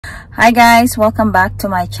Hi guys, welcome back to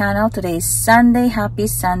my channel. Today is Sunday. Happy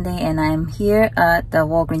Sunday, and I'm here at the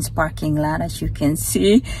Walgreens parking lot. As you can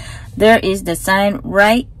see, there is the sign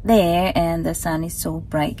right there, and the sun is so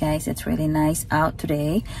bright, guys. It's really nice out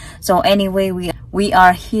today. So anyway, we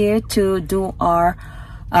are here to do our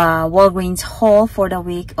Walgreens haul for the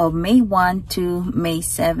week of May 1 to May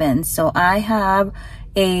 7. So I have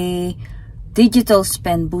a digital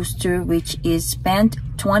spend booster, which is spend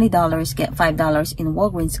 $20, get $5 in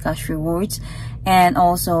Walgreens cash rewards. And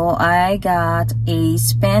also I got a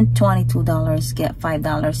spend $22, get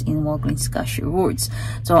 $5 in Walgreens cash rewards.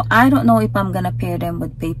 So I don't know if I'm gonna pair them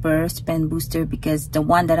with paper spend booster, because the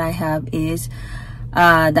one that I have is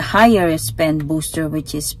the higher spend booster,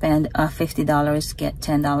 which is spend $50, get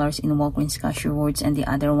 $10 in Walgreens cash rewards, and the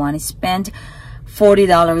other one is spend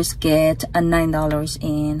 $40, get $9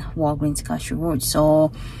 in Walgreens cash rewards.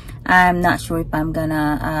 So I'm not sure if I'm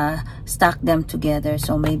gonna stack them together,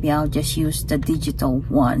 so maybe I'll just use the digital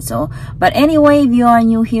one. So but anyway, if you are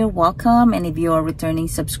new here, welcome, and if you are a returning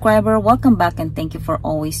subscriber, welcome back, and thank you for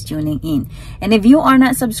always tuning in. And if you are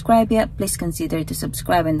not subscribed yet, please consider to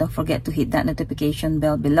subscribe, and don't forget to hit that notification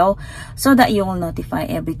bell below so that you will notify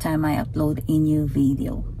every time I upload a new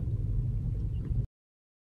video.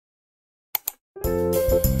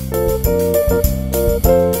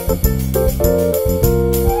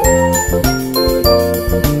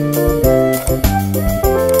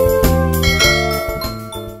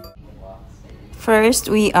 First,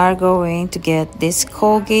 we are going to get this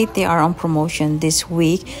Colgate. They are on promotion this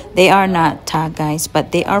week. They are not tagged, guys,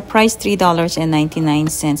 but they are priced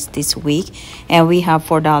 $3.99 this week, and we have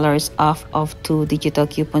 $4 off of 2 digital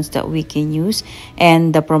coupons that we can use,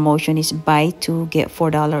 and the promotion is buy 2 get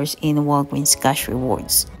 $4 in Walgreens cash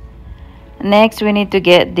rewards. Next, we need to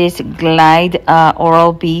get this Glide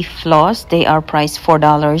Oral-B floss. They are priced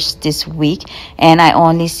 $4 this week, and I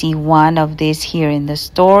only see one of these here in the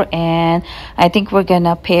store, and I think we're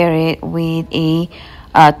gonna pair it with a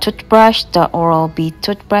toothbrush, the Oral-B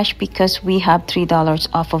toothbrush, because we have $3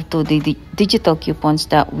 off of 2 digital coupons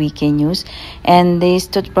that we can use. And this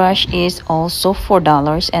toothbrush is also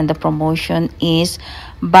 $4, and the promotion is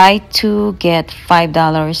buy 2 get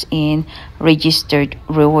 $5 in registered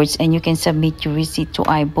rewards, and you can submit your receipt to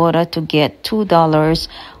Ibotta to get $2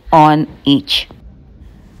 on each.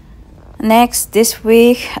 Next, this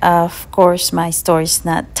week, of course, my store is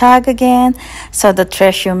not tagged again, so the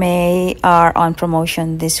Tresemme are on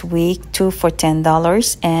promotion this week, 2 for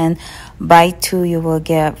 $10, and buy 2 you will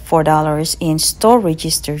get $4 in store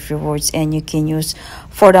registered rewards, and you can use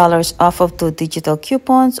 $4 off of 2 digital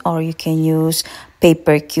coupons, or you can use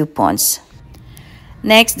paper coupons.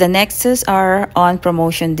 Next, the Nexus are on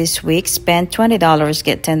promotion this week. Spend $20,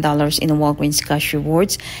 get $10 in Walgreens cash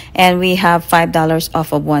rewards, and we have $5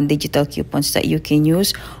 off of 1 digital coupons that you can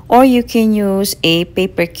use, or you can use a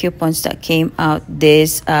paper coupons that came out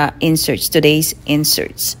this today's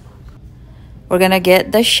inserts. We're gonna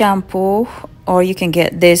get the shampoo, or you can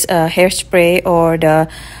get this hairspray or the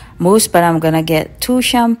mousse, but I'm gonna get 2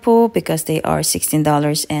 shampoo because they are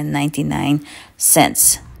 $16.99.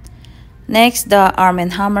 Next, the Arm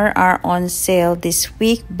 & Hammer are on sale this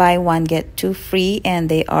week. Buy 1 get 2 free, and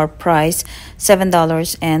they are priced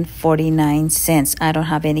 $7.49. I don't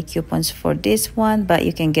have any coupons for this one, but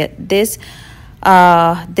you can get this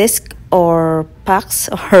disc or packs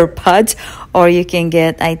or pods, or you can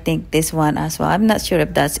get, I think, this one as well. I'm not sure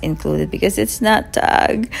if that's included because it's not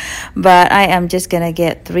tagged, but I am just gonna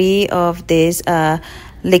get 3 of this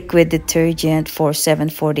liquid detergent for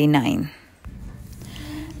 $7.49.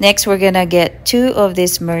 Next, we're gonna get 2 of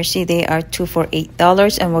this Mercy. They are 2 for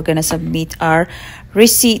 $8, and we're gonna submit our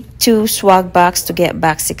receipt to Swag Box to get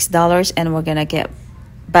back $6, and we're gonna get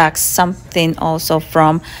back something also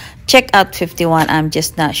from Checkout 51. I'm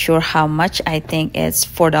just not sure how much. I think it's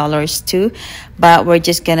 $4 too, but we're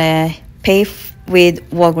just gonna pay with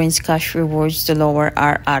Walgreens cash rewards to lower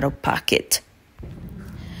our out-of-pocket.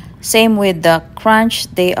 Same with the Crunch.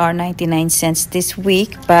 They are 99 cents this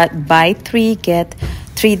week, but buy 3 get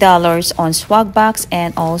 $3 on Swag Box,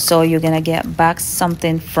 and also you're gonna get back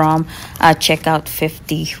something from Checkout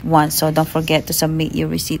 51. So don't forget to submit your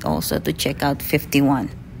receipt also to Checkout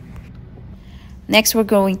 51. Next, we're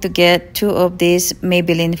going to get 2 of this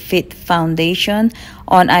Maybelline Fit Foundation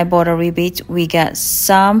on Ibotta rebates. We got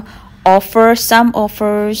some offers. Some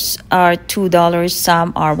offers are $2,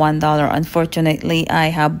 some are $1. Unfortunately, I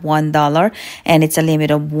have $1, and it's a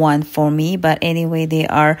limit of 1 for me. But anyway, they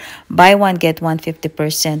are buy 1 get 1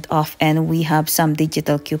 50% off, and we have some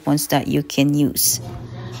digital coupons that you can use.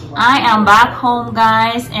 I am back home,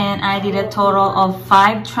 guys, and I did a total of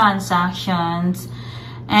 5 transactions.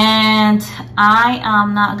 And I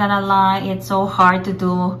am not gonna lie, it's so hard to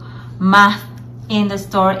do math in the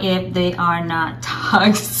store if they are not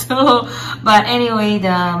tagged. So, but anyway,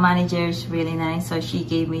 the manager is really nice, so she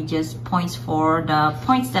gave me just points for the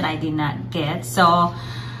points that I did not get. So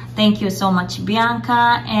thank you so much,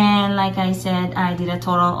 Bianca. And like I said, I did a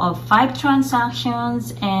total of 5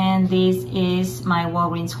 transactions, and this is my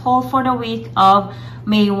Walgreens haul for the week of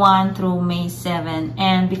May 1 through May 7.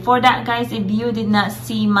 And before that, guys, if you did not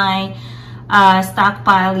see my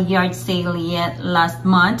stockpile yard sale yet last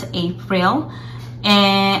month, April,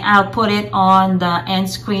 and I'll put it on the end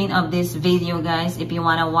screen of this video, guys. If you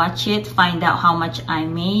want to watch it, find out how much I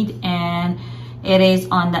made, and it is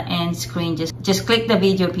on the end screen. Just click the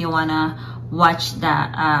video if you want to watch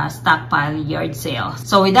the stockpile yard sale.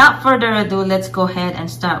 So without further ado, let's go ahead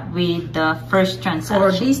and start with the first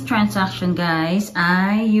transaction. For this transaction, guys,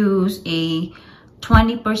 I use a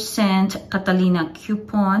 20% Catalina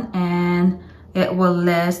coupon, and it will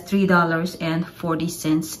last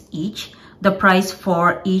 $3.40 each. The price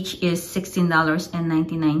for each is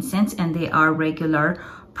 $16.99, and they are regular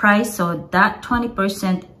price. So that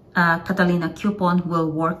 20% Catalina coupon will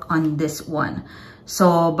work on this one.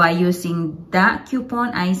 So by using that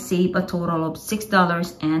coupon, I save a total of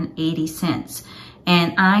 $6.80.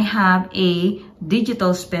 And I have a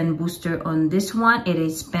digital spend booster on this one. It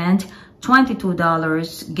is spend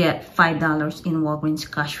 $22, get $5 in Walgreens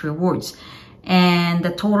cash rewards. And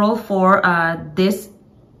the total for this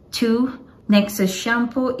 2 Nexus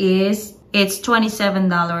shampoo is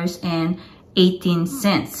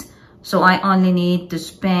 $27.18. So I only need to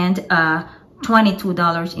spend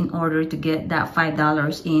 $22 in order to get that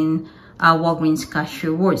 $5 in Walgreens cash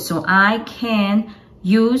rewards. So I can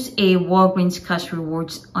use a Walgreens cash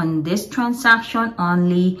rewards on this transaction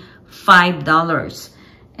only $5.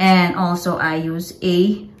 And also I use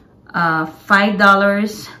a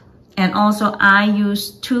 $5. And also I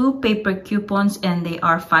use 2 paper coupons, and they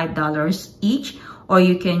are $5 each. Or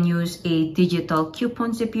you can use a digital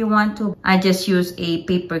coupons if you want to. I just use a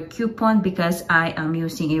paper coupon because I am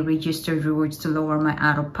using a registered rewards to lower my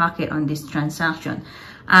out-of-pocket on this transaction.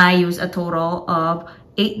 I use a total of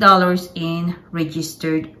 $8 in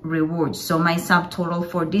registered rewards. So my subtotal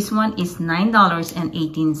for this one is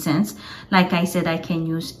 $9.18. Like I said, I can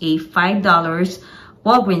use a $5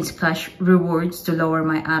 Walgreens cash rewards to lower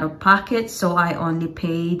my out-of-pocket. So I only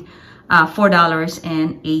paid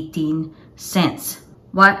 $4.18.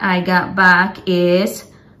 What I got back is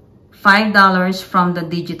 $5 from the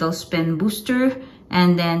digital spend booster,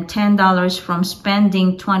 and then $10 from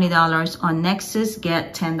spending $20 on Nexus,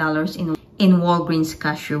 get $10 in Walgreens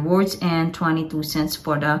cash rewards, and 22 cents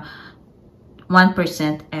for the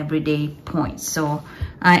 1% everyday points. So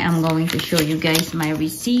I am going to show you guys my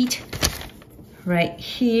receipt right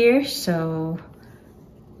here. So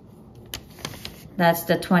that's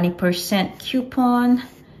the 20% coupon,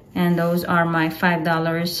 and those are my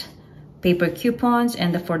 $5 paper coupons,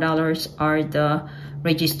 and the $4 are the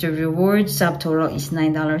registered rewards. Subtotal is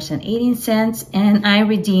 $9.18, and I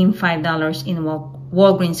redeemed $5 in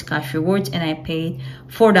Walgreens cash rewards, and I paid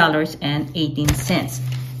 $4.18.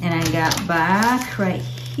 And I got back right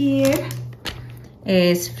here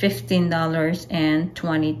is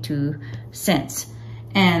 $15.22.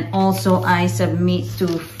 And also I submit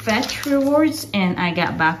to Fetch Rewards, and I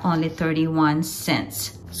got back only 31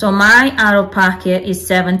 cents. So my out-of-pocket is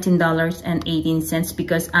 $17.18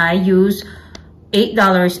 because I use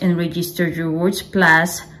 $8 in registered rewards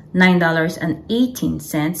plus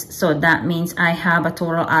 $9.18. So that means I have a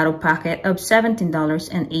total out-of-pocket of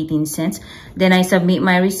 $17.18. Then I submit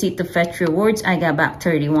my receipt to Fetch Rewards. I got back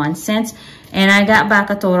 31 cents. And I got back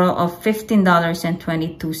a total of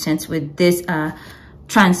 $15.22 with this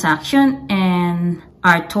transaction. And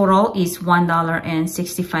our total is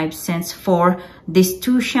 $1.65 for this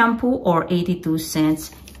 2 shampoo, or 82 cents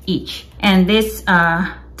each. And this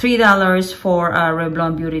 $3 for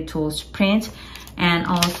Revlon Beauty Tools print. And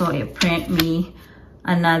also it print me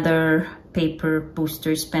another paper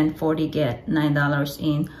booster, spend $40, get $9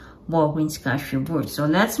 in Walgreens cash rewards. So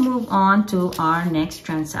let's move on to our next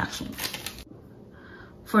transaction.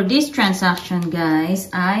 For this transaction, guys,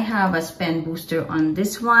 I have a spend booster on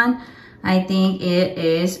this one. I think it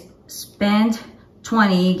is spend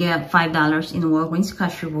 $20, get $5 in Walgreens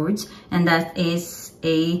cash rewards, and that is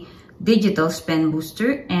a digital spend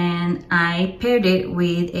booster. And I paired it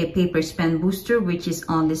with a paper spend booster, which is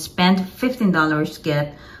only spend $15,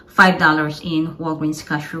 get $5 in Walgreens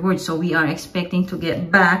cash rewards. So we are expecting to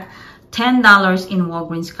get back $10 in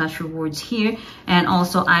Walgreens Cash Rewards here. And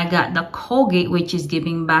also I got the Colgate, which is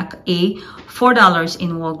giving back a $4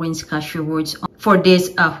 in Walgreens Cash Rewards for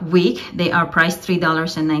this week. They are priced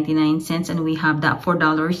 $3.99, and we have that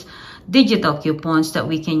 $4 digital coupons that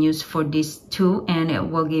we can use for this too, and it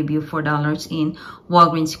will give you $4 in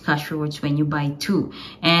Walgreens Cash Rewards when you buy two.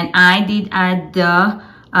 And I did add the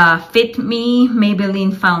Fit Me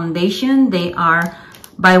Maybelline foundation. They are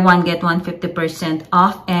buy one get one 50%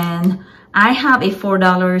 off, and I have a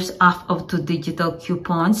 $4 off of two digital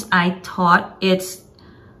coupons. I thought it's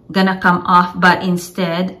gonna come off, but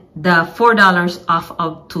instead the $4 off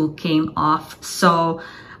of two came off, so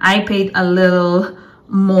I paid a little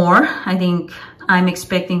more. I think I'm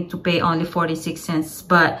expecting to pay only 46 cents,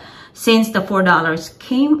 but since the $4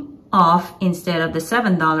 came off instead of the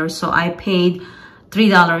 $7, so I paid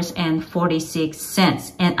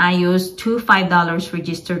 $3.46, and I used two $5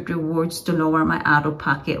 registered rewards to lower my out of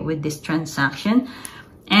pocket with this transaction.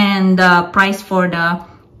 And the price for the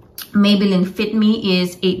Maybelline Fit Me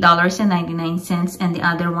is $8.99, and the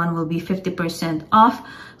other one will be 50% off,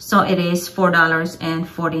 so it is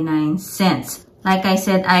 $4.49. Like I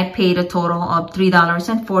said, I paid a total of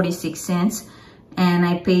 $3.46, and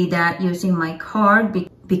I paid that using my card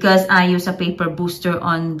because I use a paper booster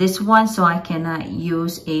on this one, so I cannot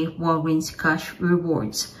use a Walgreens Cash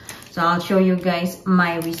Rewards. So I'll show you guys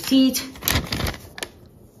my receipt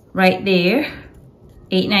right there.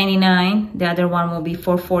 $8.99. The other one will be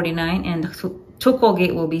 $4.49, and the two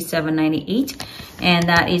Colgate will be $7.98. And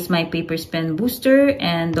that is my paper spend booster,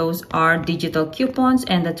 and those are digital coupons,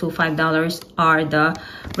 and the two $5 are the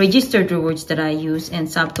registered rewards that I use, and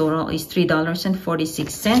subtotal is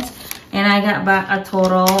 $3.46. And I got back a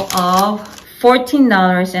total of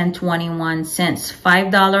 $14.21.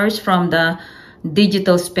 $5 from the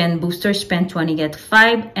digital spend booster, spend 20 get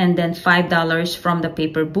 5, and then $5 from the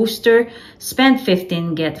paper booster, spend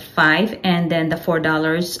 15 get 5, and then the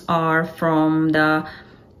 $4 are from the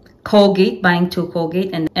Colgate, buying two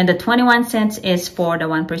Colgate, and the 21 cents is for the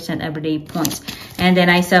 1% everyday points. And then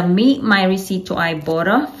I submit my receipt to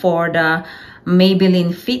Ibotta for the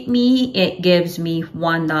Maybelline Fit Me. It gives me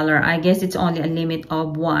 $1. I guess it's only a limit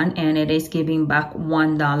of one, and it is giving back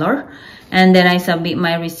 $1. And then I submit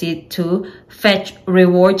my receipt to Fetch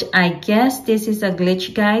Rewards. I guess this is a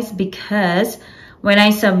glitch, guys, because when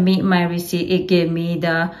I submit my receipt, it gave me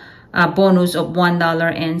the bonus of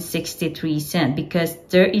 $1.63, because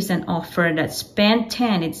there is an offer that spend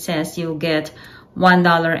 10, it says you'll get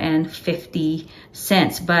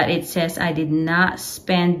 $1.50, but it says I did not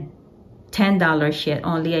spend $10 yet,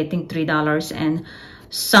 only I think $3 and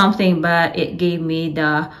something, but it gave me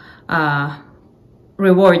the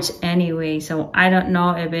rewards anyway. So I don't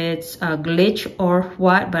know if it's a glitch or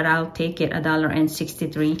what, but I'll take it,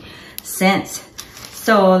 $1.63.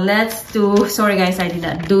 So let's do, sorry guys, I did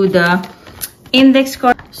not do the index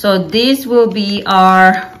card. So this will be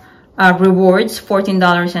our rewards,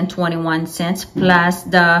 $14.21, plus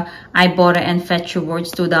the Ibotta and Fetch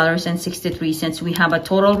Rewards, $2.63. We have a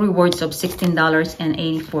total rewards of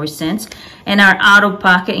 $16.84. And our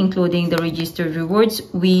out-of-pocket, including the registered rewards,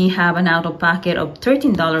 we have an out-of-pocket of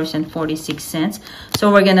 $13.46.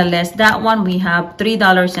 So we're gonna less that one. We have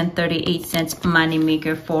 $3.38 money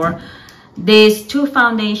maker for these two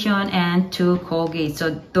foundation and two Colgate.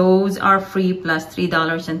 So those are free, plus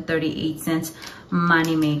 $3.38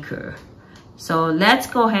 money maker. So let's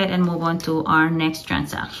go ahead and move on to our next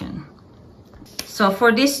transaction. So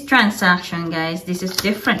for this transaction, guys, this is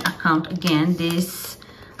different account again. This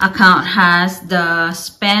account has the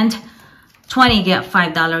spend 20 get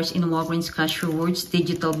 $5 in Walgreens Cash Rewards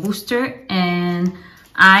digital booster, and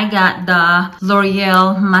I got the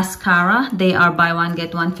L'Oreal mascara. They are buy one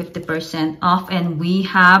get one 50% off, and we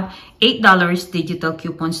have $8 digital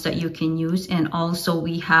coupons that you can use, and also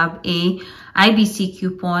we have a IBC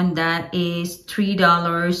coupon that is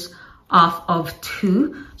 $3 off of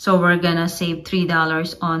two. So we're gonna save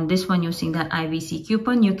 $3 on this one using that IBC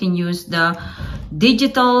coupon. You can use the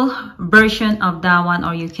digital version of that one,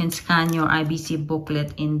 or you can scan your IBC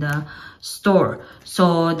booklet in the store.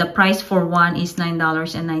 So the price for one is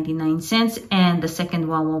 $9.99, and the second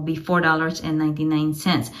one will be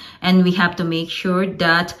 $4.99. And we have to make sure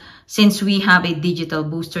that since we have a digital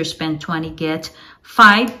booster, spend 20 get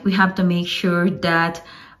 5, we have to make sure that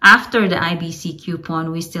after the IBC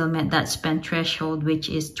coupon, we still met that spend threshold, which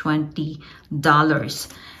is $20.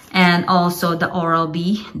 And also the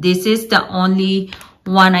Oral-B. This is the only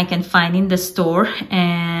one I can find in the store.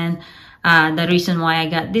 And the reason why I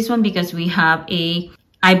got this one, because we have a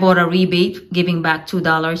Ibotta rebate giving back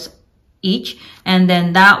 $2 each. And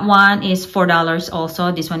then that one is $4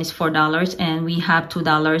 also. This one is $4, and we have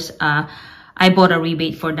 $2 Ibotta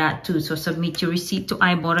rebate for that too. So submit your receipt to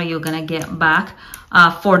Ibotta, you're gonna get back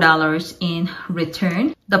 $4 in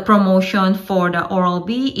return. The promotion for the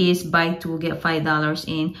Oral-B is buy 2 get $5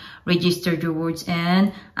 in registered rewards,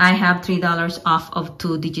 and I have $3 off of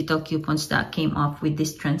 2 digital coupons that came off with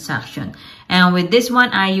this transaction. And with this one,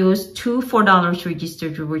 I used 2 $4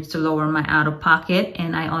 registered rewards to lower my out-of-pocket,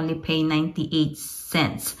 and I only pay 98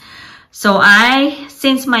 cents. So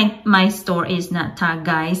since my store is not tagged,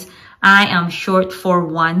 guys, I am short for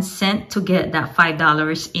 1 cent to get that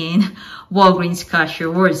 $5 in Walgreens cash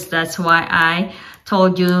rewards. That's why I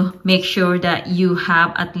told you make sure that you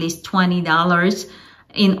have at least $20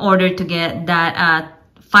 in order to get that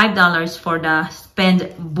 $5 for the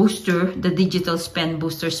spend booster, the digital spend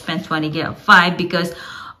booster, spend 20 get 5, because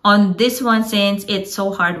on this one, since it's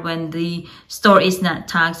so hard when the store is not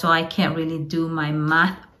tagged, so I can't really do my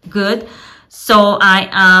math good. So I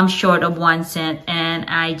am short of 1 cent, and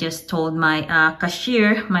I just told my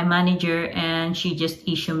cashier, my manager, and she just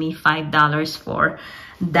issued me $5 for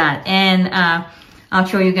that. And I'll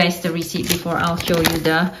show you guys the receipt before I'll show you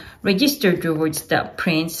the registered rewards that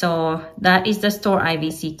print. So that is the store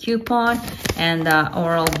IBC coupon and the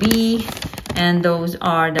Oral-B, and those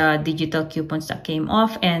are the digital coupons that came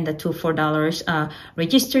off, and the 2 $4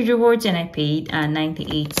 registered rewards, and I paid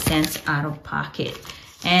 98 cents out of pocket.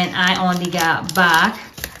 And I only got back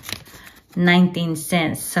 19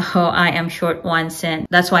 cents. So I am short 1 cent.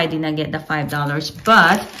 That's why I did not get the $5.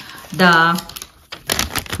 But the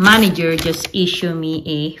manager just issued me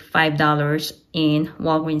a $5 in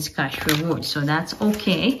Walgreens cash rewards. So that's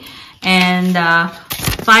okay. And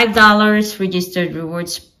 $5 registered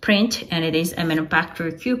rewards print. And it is a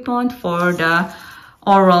manufacturer coupon for the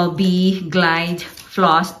Oral-B Glide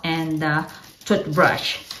floss and the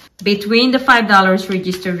toothbrush. Between the $5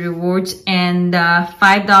 registered rewards and the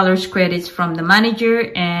 $5 credits from the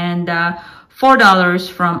manager and $4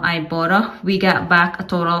 from Ibotta, we got back a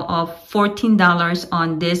total of $14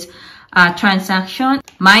 on this transaction,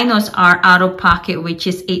 minus our out-of-pocket, which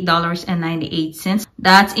is $8.98.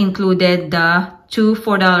 That's included the 2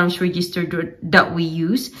 $4 registered that we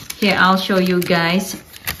use. Here, I'll show you guys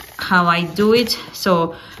how I do it.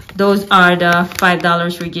 So those are the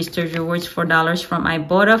 $5 registered rewards, $4 from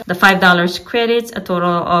Ibotta, the $5 credits, a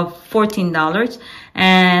total of $14,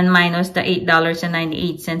 and minus the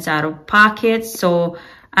 $8.98 out of pocket. So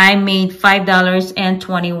I made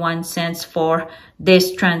 $5.21 for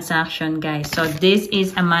this transaction, guys. So this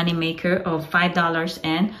is a money maker of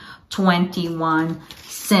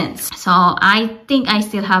 $5.21. So I think I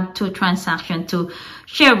still have 2 transactions to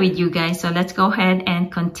share with you guys. So let's go ahead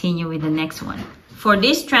and continue with the next one. For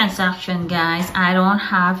this transaction, guys, I don't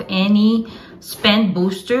have any spend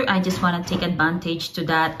booster. I just want to take advantage to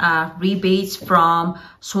that rebates from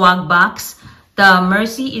Swagbox. The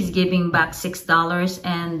Mercy is giving back $6,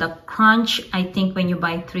 and the Crunch, I think when you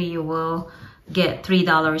buy 3, you will get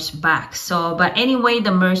 $3 back. So, but anyway,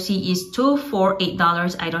 the Mercy is 2 for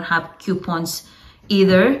 $8. I don't have coupons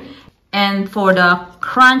either. And for the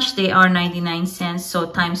Crunch, they are 99 cents. So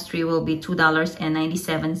times 3 will be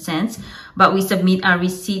 $2.97. But we submit our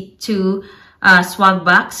receipt to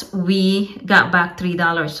Swagbox. We got back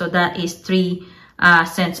 $3. So that is 3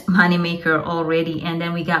 cents money maker already. And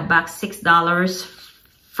then we got back $6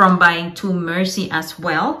 from buying 2 Mercy as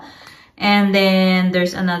well. And then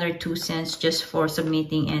there's another 2 cents just for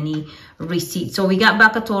submitting any receipt. So we got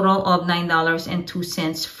back a total of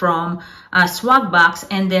 $9.02 from Swagbox.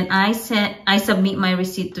 And then I submit my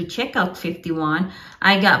receipt to checkout 51.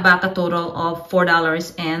 I got back a total of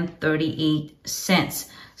 $4.38.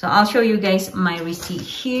 So I'll show you guys my receipt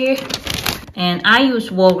here. And I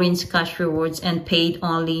used Walgreens cash rewards and paid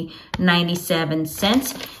only 97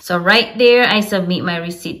 cents. So right there, I submit my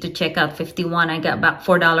receipt to checkout 51. I got back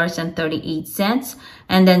 $4.38.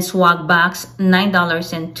 And then Swagbox,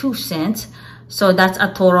 $9.02. So that's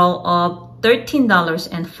a total of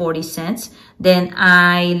 $13.40. Then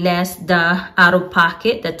I less the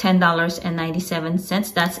out-of-pocket, the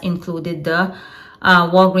 $10.97. That's included the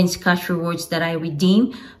Walgreens cash rewards that I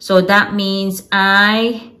redeemed. So that means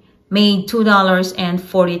I made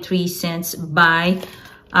 $2.43 by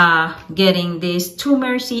getting this 2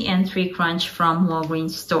 Mercy and 3 Crunch from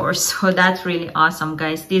Walgreens stores. So that's really awesome,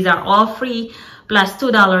 guys. These are all free, plus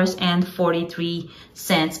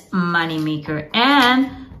 $2.43 money maker. And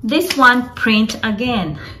this one print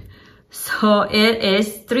again. So it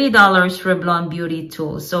is $3 Revlon Beauty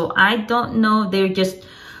Tool. So I don't know, they're just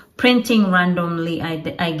printing randomly,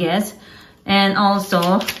 I guess. And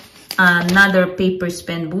also another paper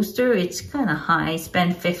spend booster. It's kind of high.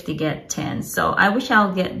 Spend 50, get 10. So I wish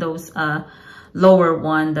I'll get those lower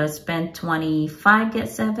one, the spend 25, get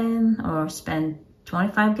 7, or spend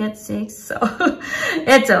 25, get 6. So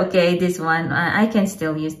it's okay. This one, I can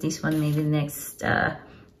still use this one maybe next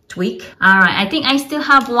week. All right, I think I still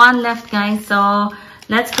have one left, guys. So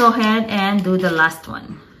let's go ahead and do the last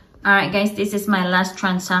one. All right, guys, this is my last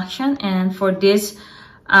transaction. And for this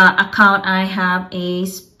account, I have a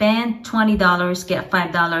spend $20, get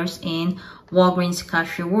 $5 in Walgreens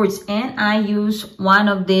Cash Rewards. And I use one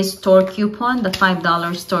of this store coupon, the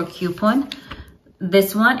 $5 store coupon.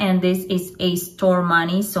 This one, and this is a store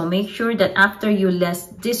money. So make sure that after you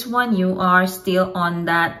list this one, you are still on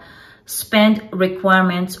that spend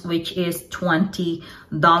requirements, which is $20.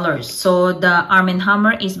 So the Arm &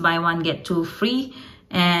 Hammer is buy one, get two free.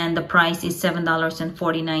 And the price is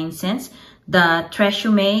 $7.49. The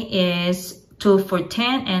Tresemme is 2 for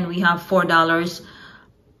 $10, and we have $4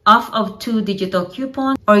 off of 2 digital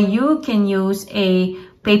coupons. Or you can use a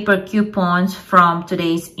paper coupons from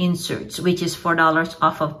today's inserts, which is $4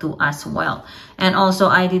 off of 2 as well. And also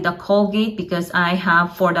I did a Colgate because I have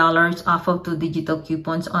 $4 off of 2 digital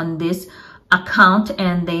coupons on this account,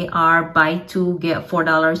 and they are buy 2 get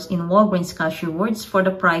 $4 in Walgreens Cash Rewards for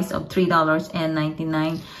the price of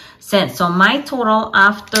 $3.99. So my total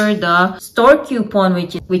after the store coupon,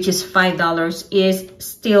 which is $5, is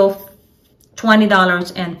still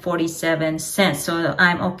 $20.47. So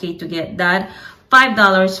I'm okay to get that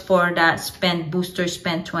 $5 for that spend booster,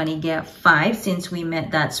 spend 20, get 5, since we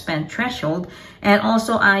met that spend threshold. And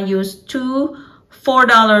also I used 2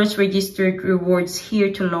 $4 registered rewards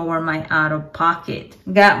here to lower my out of pocket.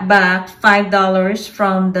 Got back $5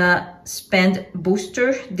 from the spend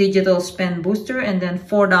booster, digital spend booster, and then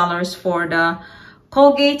 $4 for the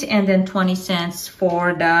Colgate, and then 20 cents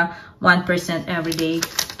for the 1% everyday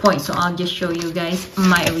point. So I'll just show you guys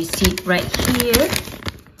my receipt right here.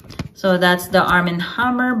 So that's the Arm &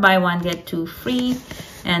 Hammer, buy one, get two free.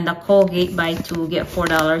 And the Colgate, buy 2, get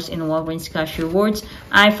 $4 in Walgreens Cash Rewards.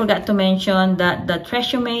 I forgot to mention that the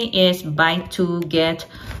Tresemme is buy 2, get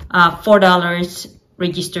 $4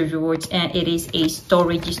 registered rewards. And it is a store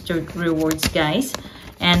registered rewards, guys.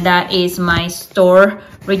 And that is my store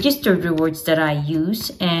registered rewards that I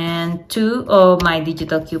use. And 2 of my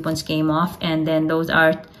digital coupons came off. And then those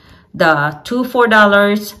are the 2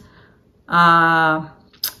 $4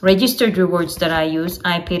 registered rewards that I use.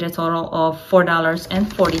 I paid a total of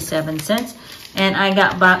 $4.47, and I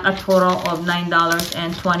got back a total of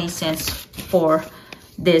 $9.20 for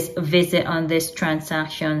this visit on this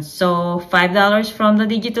transaction. So $5 from the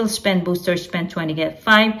digital spend booster, spend 20, get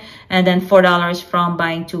 5, and then $4 from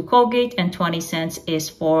buying 2 Colgate, and 20 cents is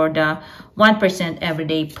for the 1%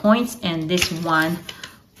 everyday points, and this one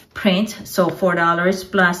print. So $4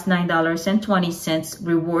 plus $9.20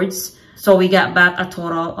 rewards. So we got back a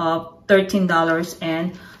total of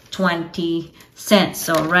 $13.20.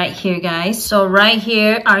 So right here, guys. So right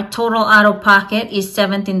here, our total out of pocket is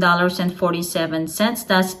 $17.47.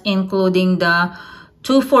 That's including the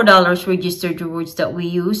 2 $4 registered rewards that we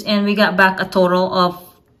use. And we got back a total of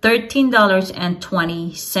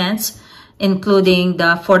 $13.20, including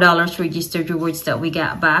the $4 registered rewards that we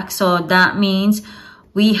got back. So that means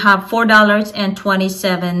we have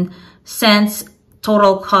 $4.27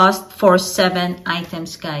 total cost for 7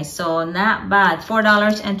 items, guys. So not bad.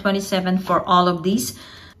 $4.27 for all of these.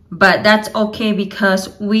 But that's okay because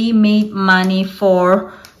we made money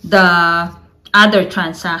for the other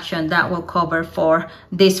transaction that will cover for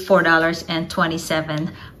this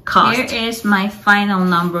 $4.27 cost. Here is my final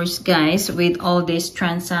numbers, guys, with all this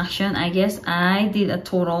transaction. I guess I did a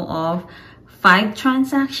total of 5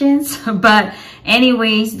 transactions. But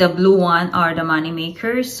anyways, the blue one are the money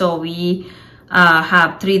makers. So we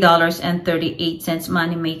have $3.38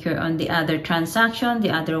 money maker on the other transaction. The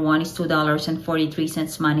other one is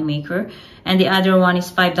 $2.43 money maker, and the other one is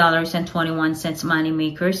 $5.21 money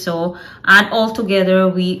maker. So add all together,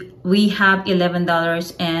 we have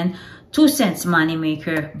 $11.02 money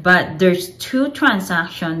maker. But there's 2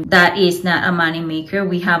 transactions that is not a money maker.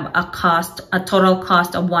 We have a total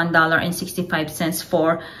cost of $1.65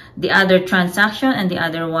 for the other transaction, and the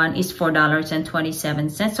other one is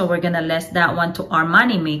 $4.27. So we're gonna less that one to our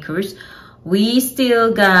money makers. We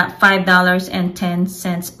still got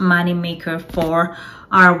 $5.10 money maker for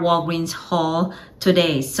our Walgreens haul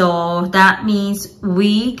today. So that means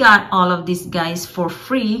we got all of these guys for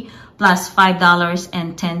free, plus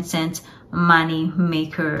 $5.10 money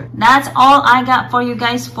maker. That's all I got for you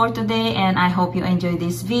guys for today, and I hope you enjoyed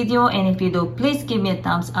this video. And if you do, please give me a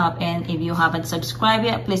thumbs up, and if you haven't subscribed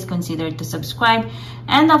yet, please consider to subscribe,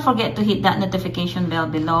 and don't forget to hit that notification bell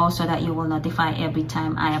below so that you will notify every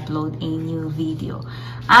time I upload a new video.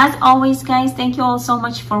 As always guys, thank you all so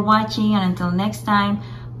much for watching, and until next time,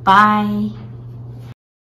 bye.